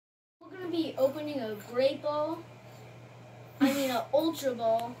be opening a great ball. I mean, an ultra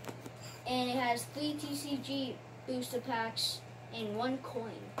ball, and it has 3 TCG booster packs and 1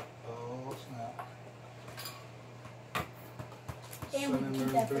 coin. Oh snap! And we keep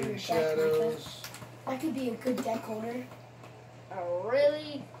that for your deck, shadows. That could be a good deck holder. A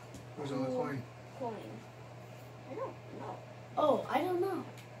really Who's on the coin? coin. I don't know. Oh, I don't know.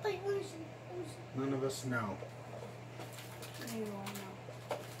 Wait, where is it? None of us know. Maybe we'll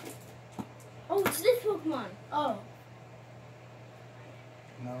know. Oh, it's this Pokemon. Oh,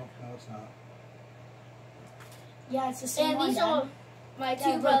 No, it's not. yeah, it's the same And one. these Dad. are my Dad,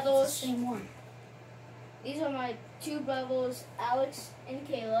 two look, brothers. it's the same one. These are my 2 brothers, Alex and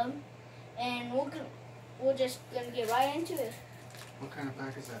Caleb. And we're just gonna get right into it. What kind of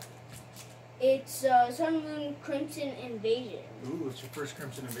pack is that? It's Sun Moon Crimson Invasion. Ooh, it's your first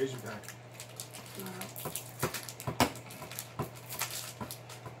Crimson Invasion pack.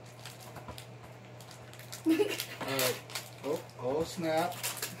 Alright. Oh snap.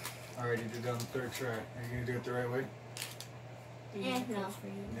 Alright, you did it on the 3rd try. Are you going to do it the right way? No. Yeah, you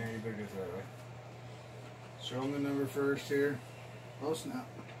better do it the right way. Show them the number first here. Oh snap.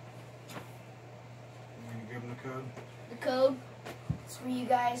 I'm going to give them the code. The code. It's for you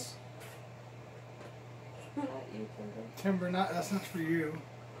guys. Timber, that's not for you.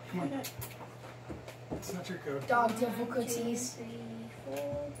 Come on. It's not your code. Dog difficulties. 1, 2, 3, 4,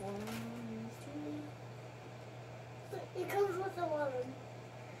 1, 2. It comes with 11.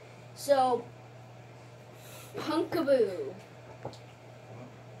 So, Punkaboo.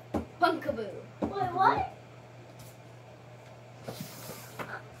 Punkaboo. Wait, what?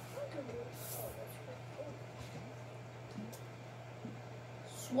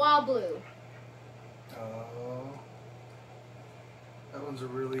 Swablu. Oh. That one's a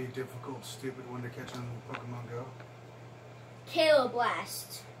really difficult, stupid one to catch on Pokemon Go.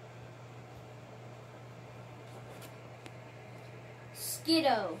 Caloblast.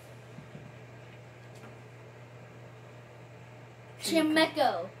 Skiddo.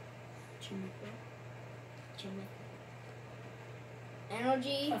 Chimecho.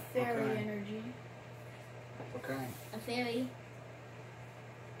 Energy. A fairy Okay. energy. Okay. A fairy.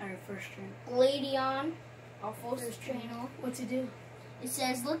 Our first turn. Gladion. Our first trainer. What's it do? It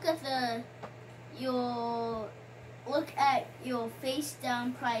says look at your face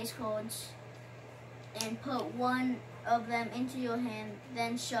down prize cards and put one of them into your hand,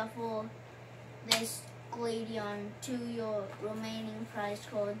 then shuffle this Gladion to your remaining prize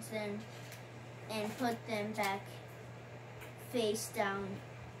cards and put them back face down.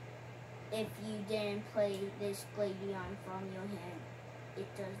 If you didn't play this Gladion from your hand, it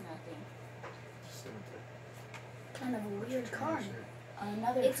does nothing. Just sit there. Kind of a weird card.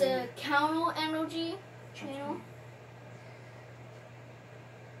 Another. It's a counter energy channel.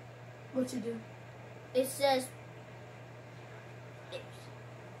 What's it do? It says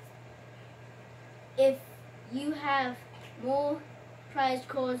if you have more prize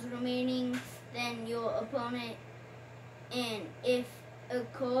cards remaining than your opponent, and if a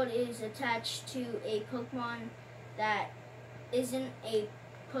card is attached to a Pokemon that isn't a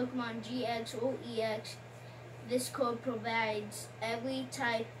Pokemon GX or EX, this card provides every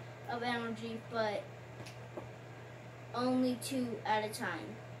type of energy, but only 2 at a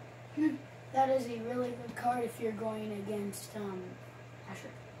time. That is a really good card if you're going against Asher.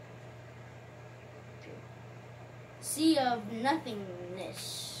 Sea of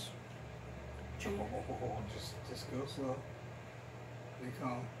Nothingness. Oh, just go slow. Be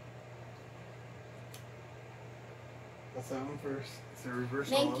calm. That's that one first. It's a reverse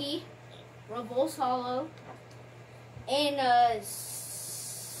hollow. Mankey, Reverse Hollow, and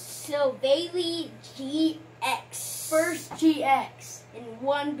Sylvally GX. First GX. In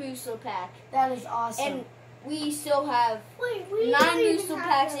 1 booster pack. That is awesome. And we still have 9 booster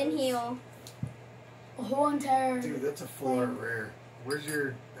packs in here. A whole entire. Dude, that's a full art rare. Where's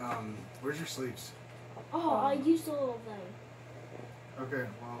your sleeves? Oh, I used all of them. Okay,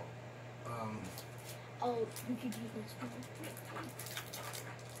 well, Oh, we could use this one.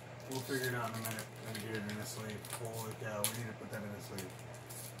 we'll figure it out in a minute and get it in a sleeve. Holy cow, we need to put that in a sleeve.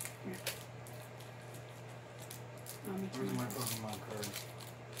 Where's my Pokemon cards?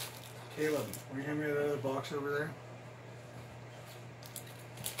 Caleb, will you hand me that other box over there?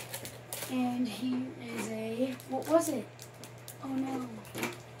 And here is a. What was it? Oh no.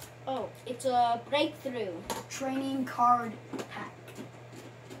 Oh, it's a breakthrough. Training card pack.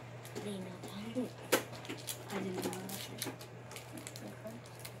 They know that. I didn't know that.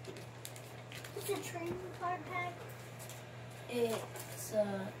 It's a training card pack. It's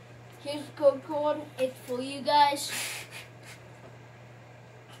Here's the code. It's for you guys.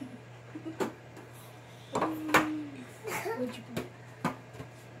 What'd you put?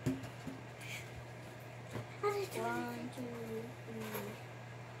 1, 2, 3. 1,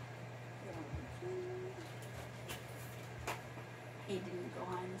 2. He didn't go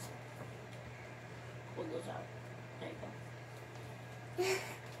behind this. Pull those out. There you go.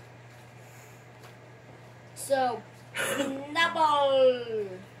 So, Snapple!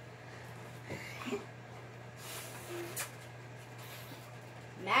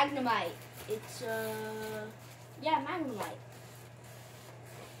 Magnemite. It's, yeah, Magnemite.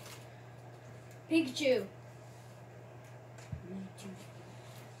 Pikachu.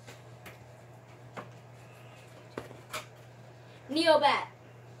 Neobat.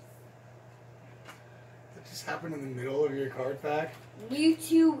 That just happened in the middle of your card pack?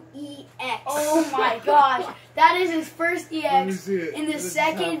 Mewtwo EX. Oh my gosh. That is his first Let me EX see it. in the This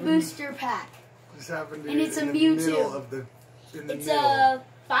second happened- booster pack. This happened And it's a in the Mewtwo. middle of the It's middle. a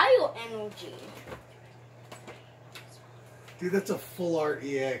Fire Energy. Dude, that's a full art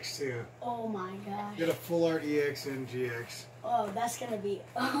EX too. Oh my gosh. Get a full art EX and GX. Oh, that's gonna be,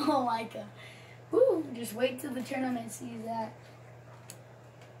 oh my god. Woo, just wait till the tournament sees that.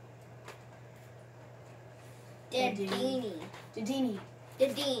 Dedenne. Dedenne.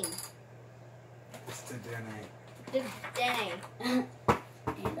 Dedenne. It's the Dene. Dedenne. And a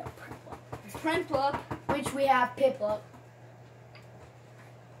Prinplup. Prinplup. Which we have Piplup.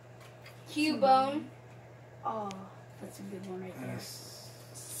 Cubone. Oh, that's a good one right And there. it's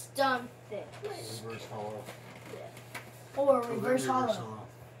Stunfisk. reverse hollow. Or Oh, then reverse hollow.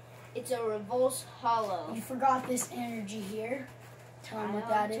 It's a reverse hollow. You forgot this energy here. Tell them what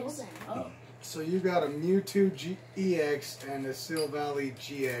that is. Oh, So you got a Mewtwo EX and a Sil Valley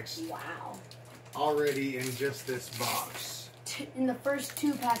GX wow. already in just this box. In the first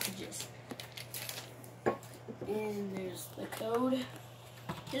 2 packages. And there's the code.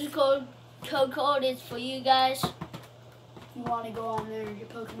 This code is for you guys. You want to go on there and get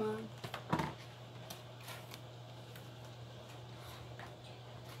Pokemon.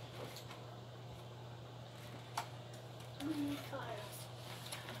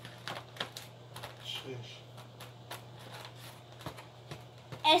 Shish.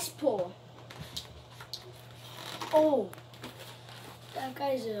 Espor. Oh, that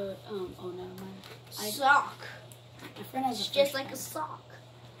guy's a oh never mind. Sock. My friend has It's a just fish like a sock.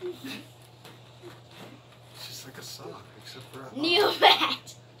 It's just like a sock, except for a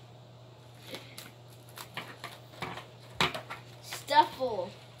Neobat. Stuffle.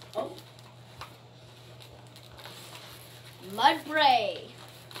 Oh, Mudbray.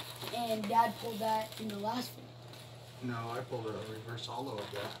 and Dad pulled that in the last one. No, I pulled a reverse hollow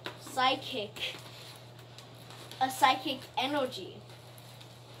of that. Psychic. A psychic energy.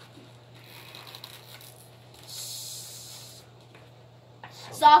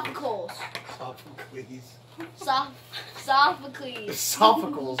 Sophocles. Sophocles. Sophocles.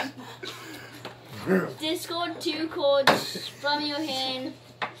 Sophocles. Discard 2 cards from your hand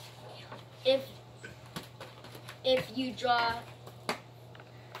if you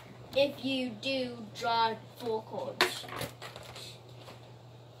do draw 4 cards.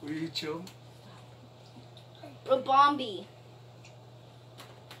 Will you chill? Rabombi.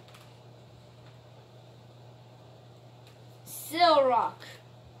 Silrock.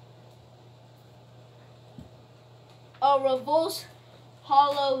 A reverse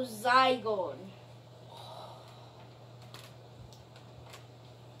hollow Zygon.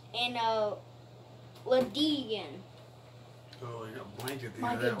 And a Ledigan. Oh, you got blank at the end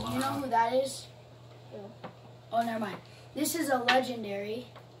Micah, of that do one. you know who that is? Yeah. Oh, never mind. This is a legendary.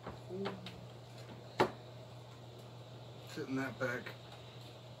 Sit in that back.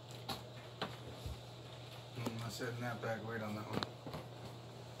 I sit in that back. Wait on that one.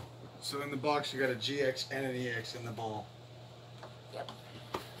 So in the box, you got a GX and an EX in the ball. Yep.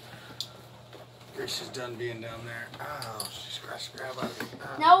 Grace is done being down there. Oh, she scratched the grab out of it.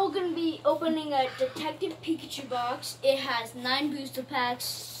 Oh. Now we're going to be opening a Detective Pikachu box. It has 9 booster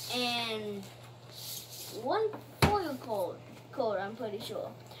packs and 1 foil code, I'm pretty sure.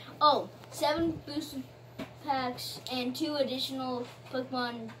 Oh, 7 booster packs and 2 additional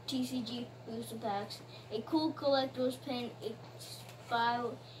Pokemon TCG booster packs. A cool collector's pin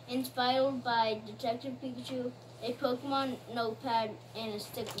inspired by Detective Pikachu. A Pokemon notepad and a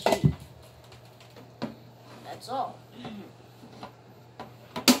sticker sheet. That's all.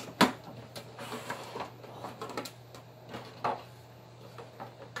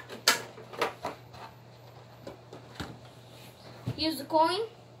 Here's the coin.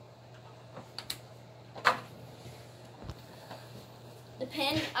 The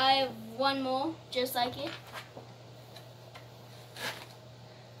pen, I have 1 more, just like it.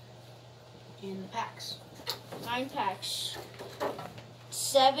 And the packs. 9 packs.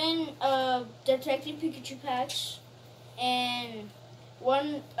 7 Detective Pikachu packs. And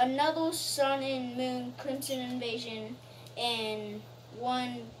another Sun and Moon Crimson Invasion. And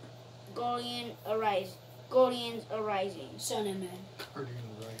 1 Guardians Arising. Sun and Moon. Guardian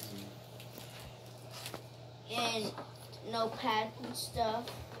Rising. And notepad and stuff.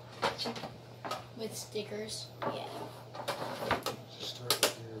 With stickers. Yeah. Just start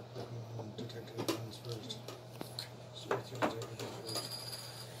with your Pokemon detective ones first. Start with your detective first.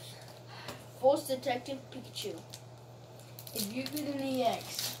 Force Detective Pikachu. If you get an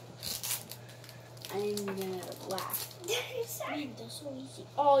EX, I'm gonna laugh. Man, they're so easy.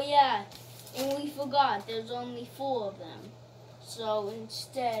 Oh yeah, and we forgot there's only 4 of them. So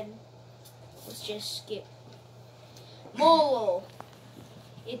instead, let's just skip. Molo.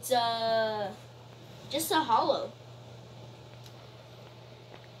 It's just a hollow.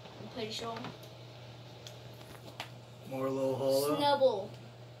 I'm pretty sure. More low hollow. Snubble.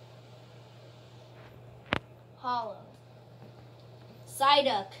 Hollow.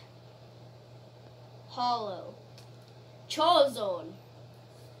 Psyduck. Hollow. Charizard.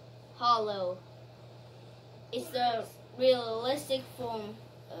 Hollow. It's the realistic form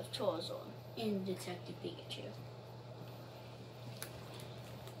of Charizard. In Detective Pikachu.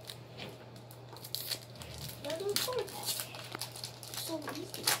 Another card pack. So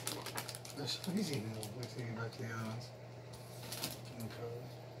easy. They're so easy now. Let's take it back to the other ones. And code.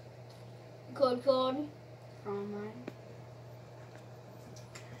 Code card. From mine.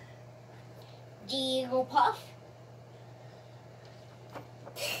 Eagle Puff.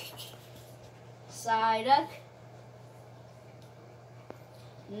 Psyduck.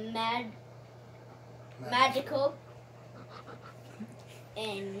 Magical.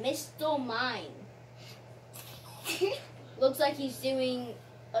 And Mr. Mime. Looks like he's doing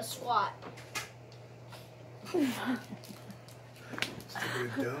a squat. Stupid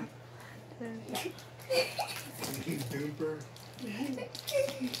dump. Dumper.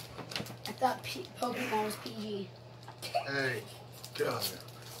 I thought Pokemon was PG. Hey, get out of there.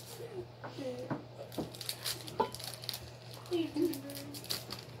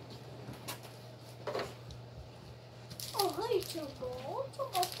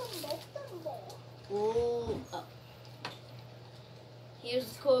 Oh. Here's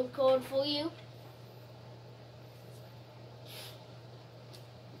the code for you.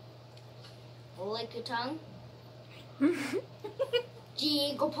 Lick your tongue.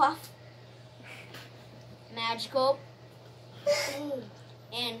 Jigglypuff. Magical.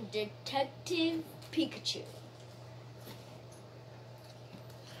 And Detective Pikachu.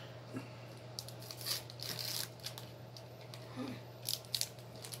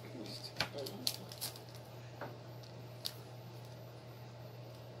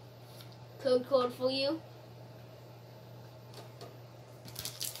 Code for you.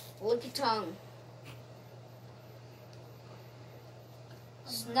 Lick your tongue.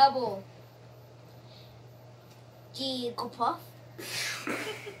 Snubble. Jigglypuff.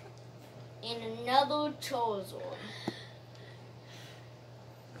 And another Charizard.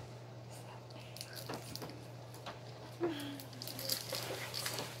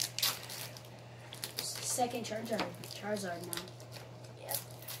 Second Charizard now. Yep.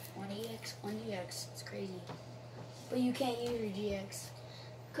 1 EX. It's crazy. But you can't use your GX.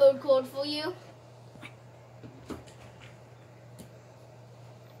 Code for you.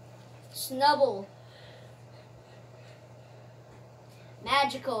 Snubble.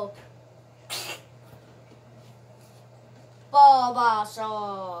 Magical.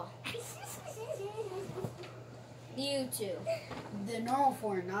 Bulbasaur. Mewtwo. The normal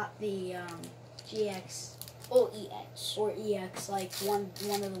form, not the GX Or EX. or EX, like one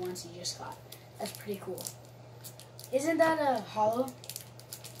of the ones you just got. That's pretty cool. Isn't that a hollow?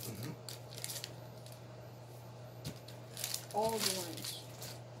 Mm-hmm. All the ones.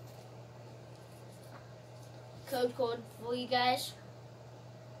 Code for you guys.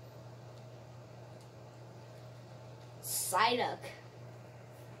 Psyduck.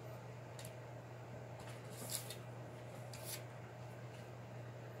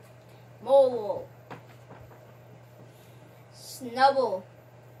 Mole. Snubble.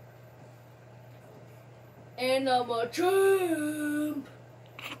 And I'm a champ.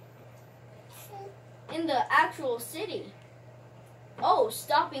 In the actual city. Oh,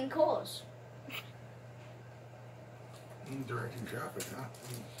 stopping cars. Directing traffic, huh?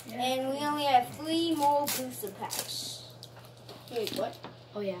 And we only have 3 more booster packs. Wait, what?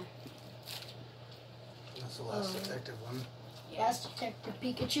 Oh yeah. That's the last detective one. Last Detective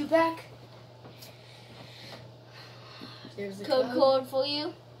Pikachu pack. There's the Code for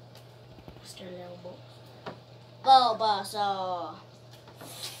you. Start elbow. Bulbasaur.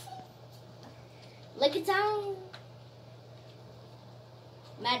 Lick it down.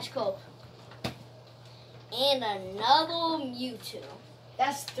 Magikarp. And another Mewtwo.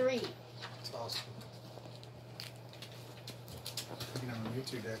 That's 3. That's awesome. You know, a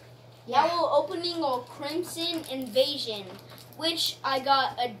Mewtwo deck. Now we're opening our Crimson Invasion, which I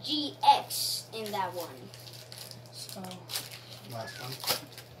got a GX in that one. So, Last one.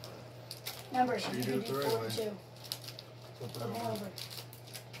 numbers, So you you can do do it the right 4 way. and 2. Flip it Come over. over.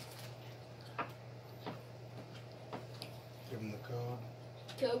 Give them the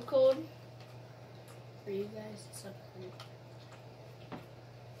code. Code. For you guys, it's up for you.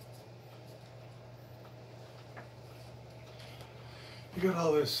 You got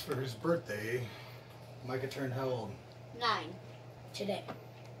all this for his birthday. Micah turned how old? 9. Today.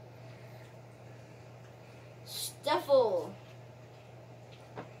 Stuffle.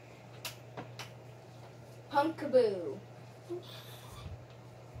 Pumpkaboo.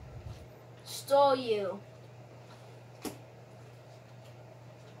 Stole you.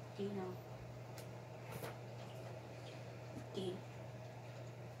 Dino.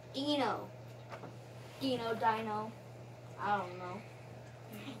 Dino. Dino. I don't know.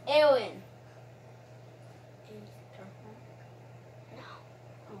 Eowyn.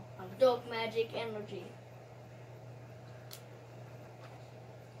 Dark Magic Energy.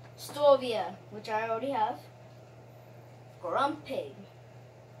 Stovia, which I already have. Grumpig.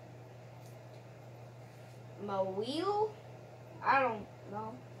 Maweel? I don't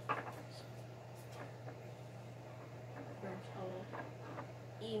know.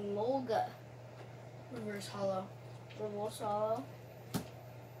 Emolga. Reverse hollow. Reverse Hollow.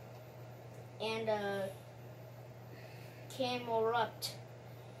 And Camerupt.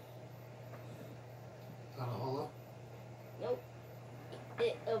 Not a holo? Nope.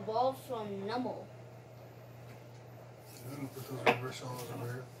 It evolved from Numel. I'm gonna put those reverse holos over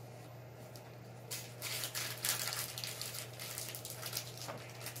here.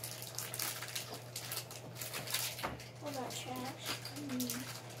 All that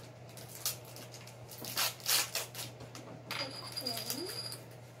trash.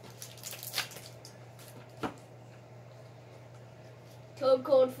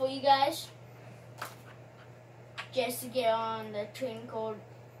 Code for you guys. Just to get on the training code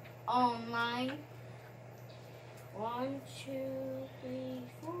online. 1, 2, 3,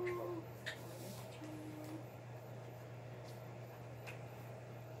 4. 1,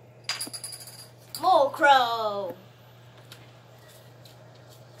 2. More crow.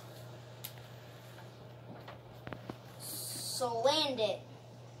 Salandit.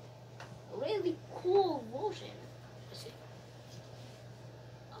 Really cool version.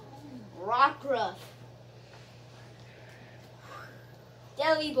 Rockruff.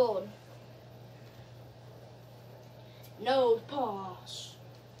 Delibird. Node Paws.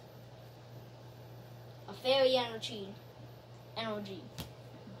 A Fairy Energy.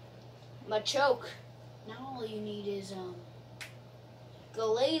 Machoke. Now all you need is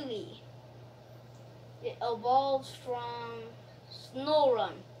Galele. It evolves from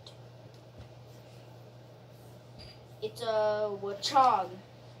Snorunt. It's a Wachog.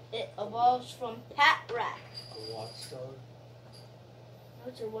 It evolves from Patrat. A watchdog?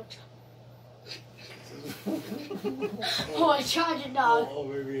 What's a Wachog? oh, a charger dog. Oh,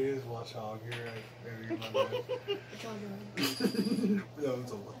 maybe it is watchdog. You're right. Maybe you're my bad. A charger dog. No,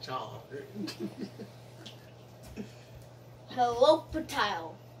 it's a watchdog.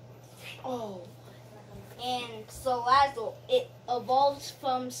 Helopatile. Oh, And Salazzle. It evolves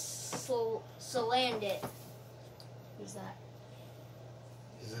from Salandit. who's that?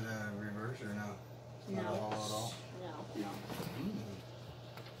 Is it a reverse or no? No. Not a holo at all? No. No.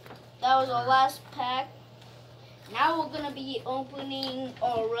 That was our last pack. Now we're gonna be opening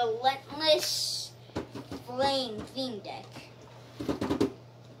a Relentless Flame theme deck.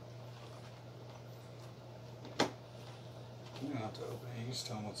 You don't have to open it. You just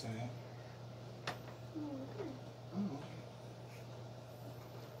tell them what's in it.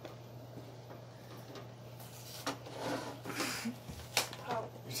 Oh.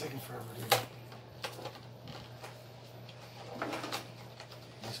 You're taking forever, dude.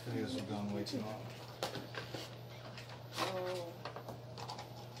 These videos are going way too long.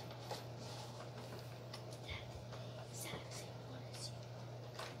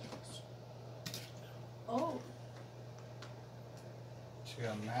 Oh. She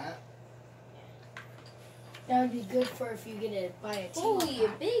got Matt. That would be good for if you get to buy a team. Holy, a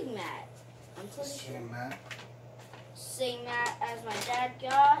big mat. I'm pretty She sure. got Matt. Same mat as my dad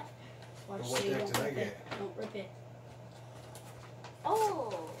got. Watch But what so you deck don't did I rip get? it. Don't rip it.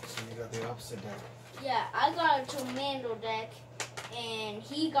 Oh, So you got the opposite deck. Yeah, I got a Tornado deck, and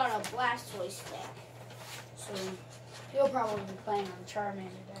he got a Blastoise deck. So he'll probably be playing on Charmander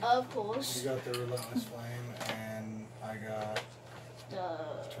deck. Of course. You got the Relentless Flame, and I got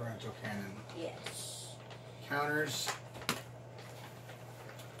The Torrential Cannon. yes. Counters.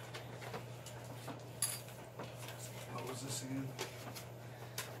 What was this again?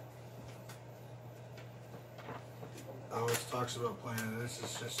 Oh, it talks about playing. This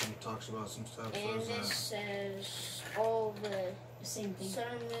is just talks about some stuff. And So this says all the Same thing. Sun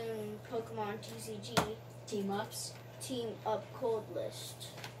and Moon Pokemon TCG Team ups. team up code list,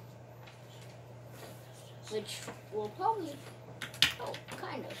 which will probably help,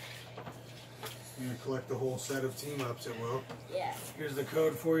 kind of. you're gonna collect the whole set of team ups. It will. Yeah. Here's the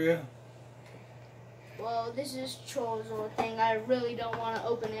code for you. Well, this is Charizard thing. I really don't want to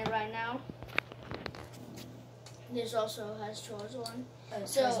open it right now. This also has Charizard.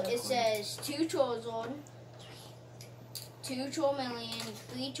 So it says 2 Charizard, 2 Charmeleon,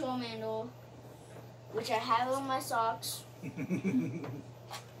 3 Charmander, which I have on my socks, 2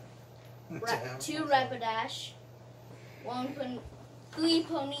 Rapidash, 3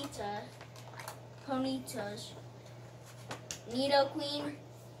 Ponytas, Nidoqueen,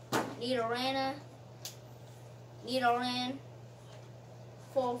 Nidorana, Nidoran,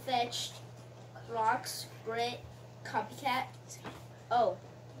 Full-Fetched, Rocks, Grit, Copycat. Oh,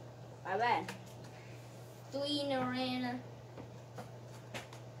 my bad. 3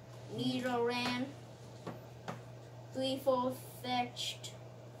 Nidoran, 3 Full-Fetched,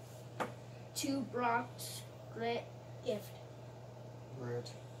 2 Brocks, Grit, Gift.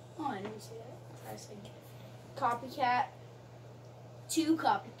 Grit. Oh, I didn't see that. I said gift. Copycat, 2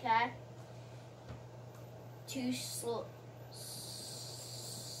 Copycat, 2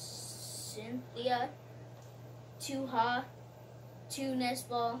 Cynthia, 2 Ha, 2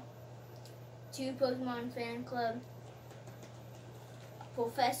 Nestball, 2 Pokemon Fan Club,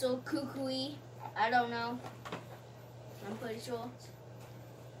 Professor Kukui, I don't know, I'm pretty sure,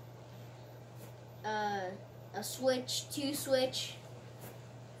 a Switch, 2 Switch,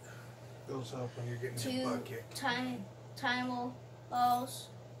 Those help when you're getting 2 your butt kicked. Time Balls,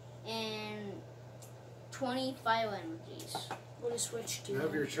 and 20 Fire Energies. What is Switch to? You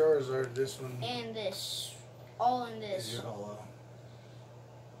have your Charizard. This one And this. All in is this. your holo.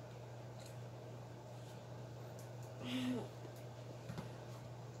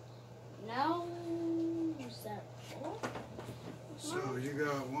 Now, is that all? So you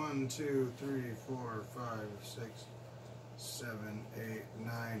got 1, 2, 3, 4, 5, 6, 7, 8,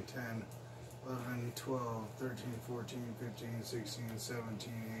 9, 10, 11, 12, 13, 14, 15, 16,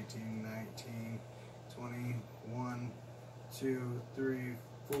 17, 18, 19, 20, 1, 2, 3,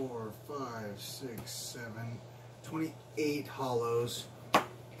 4, 5, 6, 7, 28 hollows,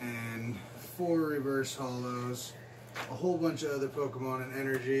 and 4 reverse hollows, a whole bunch of other Pokemon and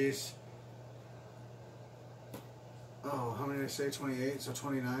energies. Oh, how many did I say? 28? So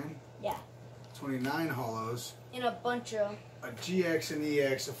 29? Yeah. 29 hollows, And a bunch of. a GX and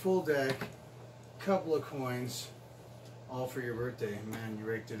EX, a full deck, couple of coins, all for your birthday. Man, you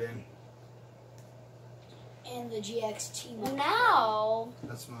raked it in. And the GX team up. Now,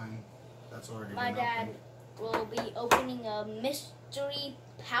 That's mine. That's already my been dad opened. will be opening a mystery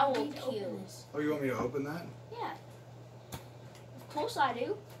power Need to open cube. this. Oh, you want me to open that? Yeah. Of course I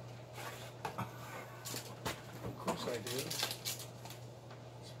do. Of course I do.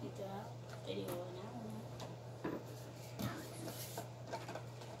 Speak that video now.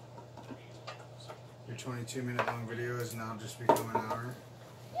 Your 22-minute long video has now just become an hour.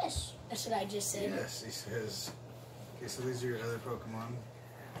 Yes. That's what I just said. Yes, he says. Okay, so these are your other Pokemon.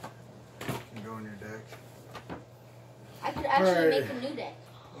 Can go in your deck. I could actually Right. make a new deck.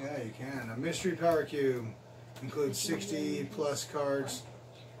 Yeah, you can. A mystery power cube includes 60 plus cards.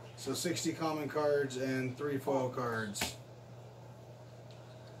 So 60 common cards and 3 foil cards.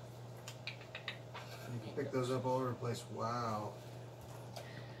 You can pick those up all over the place. Wow.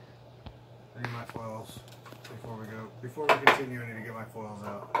 I need my foils before we go. Before we continue, I need to get my foils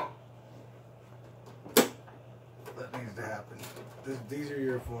out. That needs to happen. These are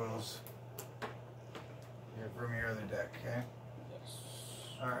your foils. You're from your other deck, okay? Yes.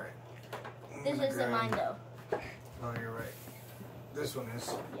 Alright. This isn't mine though. Oh, you're right. This one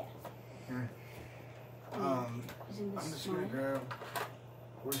is. Yeah. Here. Isn't this I'm just gonna mine? grab.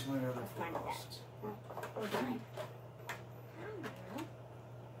 Where's my other Find foils? Or mine?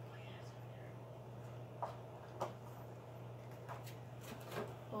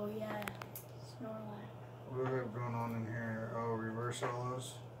 Oh yeah. Snorlax. What do we have going on in here? Oh, reverse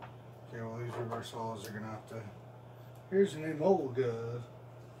hollows. Okay, well these reverse hollows are gonna have to. Here's an Emolga.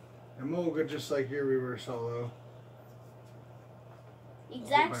 Emolga just like your reverse holo.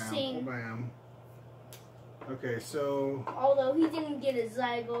 Exact Bam, same. Bam. Okay, so Although he didn't get a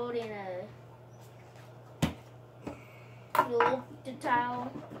Zygote and a little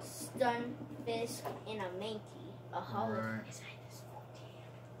Tile, Stun, Fisk, and a Mankey. A holo. Right.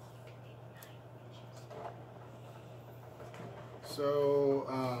 So,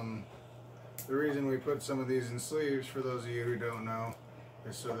 the reason we put some of these in sleeves, for those of you who don't know,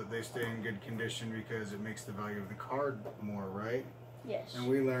 is so that they stay in good condition because it makes the value of the card more, right? Yes. And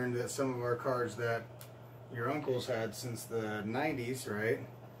we learned that some of our cards that your uncle's had since the 90s, right,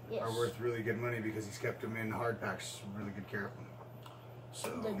 Yes. are worth really good money because he's kept them in hard packs, really good care of them. So,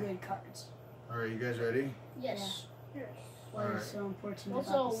 They're good cards. alright, you guys ready? Yes. Why is Alright. it so important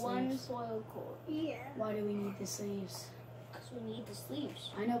Also, about the one sleeves? foil cord. Yeah. Why do we need the sleeves? Because we need the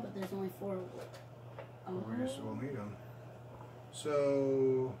sleeves. I know, but there's only 4 of them. We'll need them.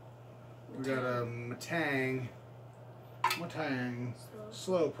 So, we got a Matang,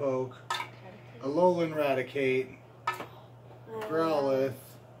 Slowpoke, a Alolan Raticate, Growlithe,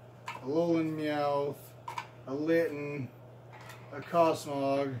 a Alolan Meowth, a Litten, a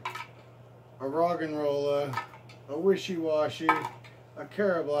Cosmog, a Roggenrola, a Wishy-Washy, a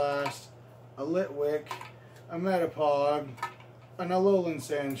Carablast, a Litwick, a Metapod, an Alolan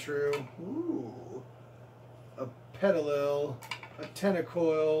Sandshrew, ooh, a Petalil, a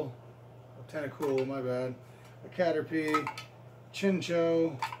Tentacool, my bad, a Caterpie,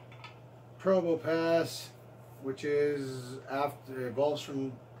 Chincho, Probopass, which is after evolves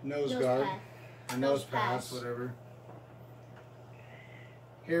from Noseguard, or Nosepass, whatever.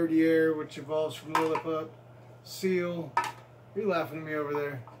 Herdier, which evolves from Lillipup, Seal. Are you laughing at me over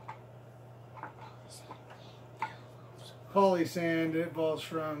there? Polysand, it evolves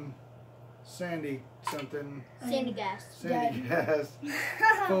from Sandy something. Sandy Gas. Sandy Gas.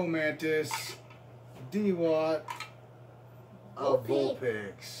 Fomantis. Dewott. A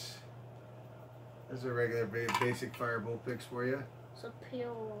Vulpix. There's a regular basic fire Vulpix for you.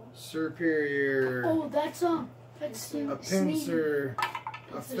 Superior. Oh, that's a Pinsir.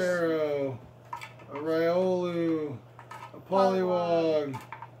 A Pharaoh. A Riolu. A Poliwag.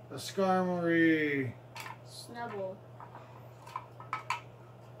 A Skarmory. Snubble.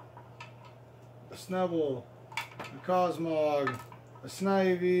 A Snubble, a Cosmog, a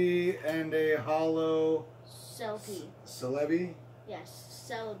Snivy, and a Hollow Celebi? Yes,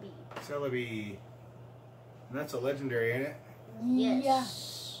 Celebi. And that's a legendary, ain't it?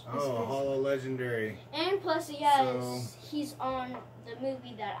 Yes. Oh, a Hollow Legendary. And plus he's on the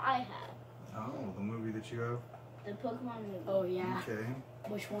movie that I have. Oh, the movie that you have? The Pokemon movie. Oh, yeah. Okay.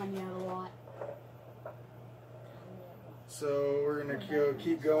 Which one? You have a lot. So we're going to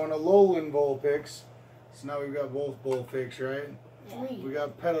keep going. Alolan Vulpix. So now we've got both Vulpix, right? Yeah. 3. We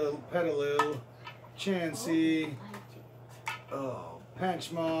got Petalil, Chansey,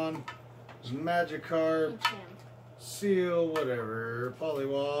 Panchmon, Magikarp, Seal, whatever,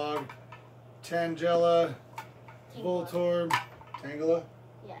 Poliwag, Tangela, Voltorb, Tangela?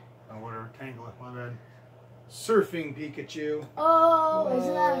 Yeah. Oh, whatever, Tangela, my bad. Surfing Pikachu. Oh,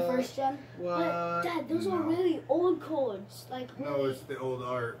 isn't that a first gen? What? But Dad, those are really old cards. Like really, No, it's the old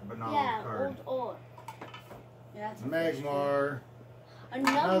art, but not yeah, old card. old. Yeah, that's a first gen. Magmar,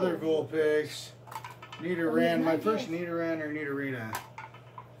 Another Vulpix, Nidoran, my Nidoran. first Nidoran or Nidorina.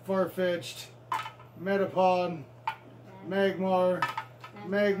 Farfetch'd, Metapod, Magmar,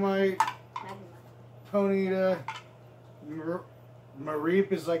 Magmite, Ponyta,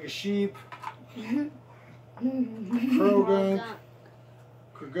 Mareep is like a sheep, Krogunk,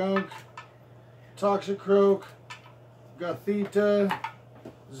 Krogunk, Toxicroak, Gothita,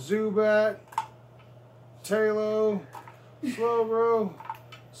 Zubat, Talo, Slowbro,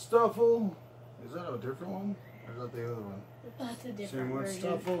 Stuffle. Is that a different one? Or is that the other one? That's a Same different one, version.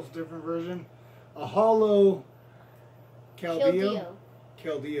 Stuffle's different version. A hollow Keldeo.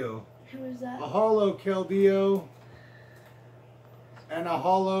 Keldeo. Who is that? A hollow Keldeo. And a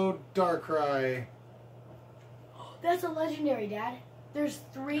hollow Darkrai. That's a legendary, Dad. There's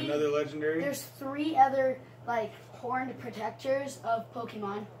 3. Another legendary? There's 3 other like horned protectors of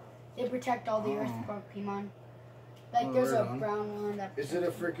Pokemon. They protect all the Earth Pokemon. Like Oh, there's right a on. brown one that. Is it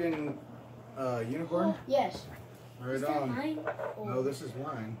a freaking unicorn? Yes. Right Is that on. mine? No, this is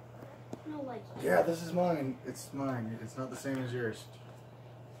mine. No, like Yeah, this is mine. It's mine. It's not the same as yours.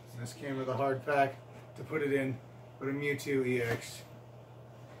 This came with a hard pack to put it in with a Mewtwo EX.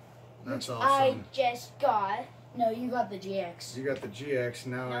 That's I awesome. just got. No, you got the GX. You got the GX,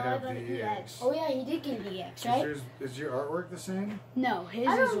 now No, I I have got the the EX. Oh yeah, he did get an EX, right? Is your artwork the same? No, his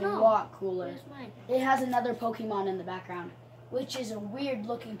I is don't a know. lot cooler. Where's mine? It has another Pokemon in the background. which is a weird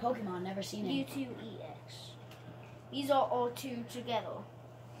looking Pokemon. Never seen it. U2EX. These are all two together.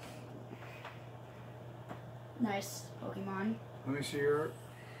 Nice Pokemon. Let me see your.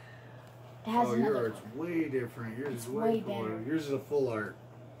 It has Oh, another. yours way different. Yours It's is way way cooler. better. Yours is a full art.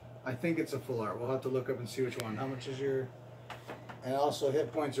 I think it's a full art. We'll have to look up and see which one. How much is your? And also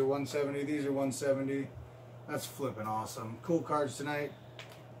hit points are 170. These are 170. That's flipping awesome. Cool cards tonight.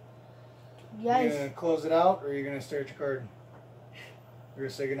 You Yes. gonna close it out, or are you gonna start your card? We're gonna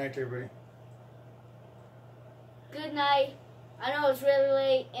say goodnight to everybody. Good night. I know it's really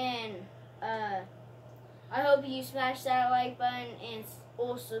late, and I hope you smash that like button and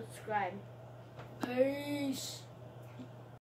or subscribe. Peace.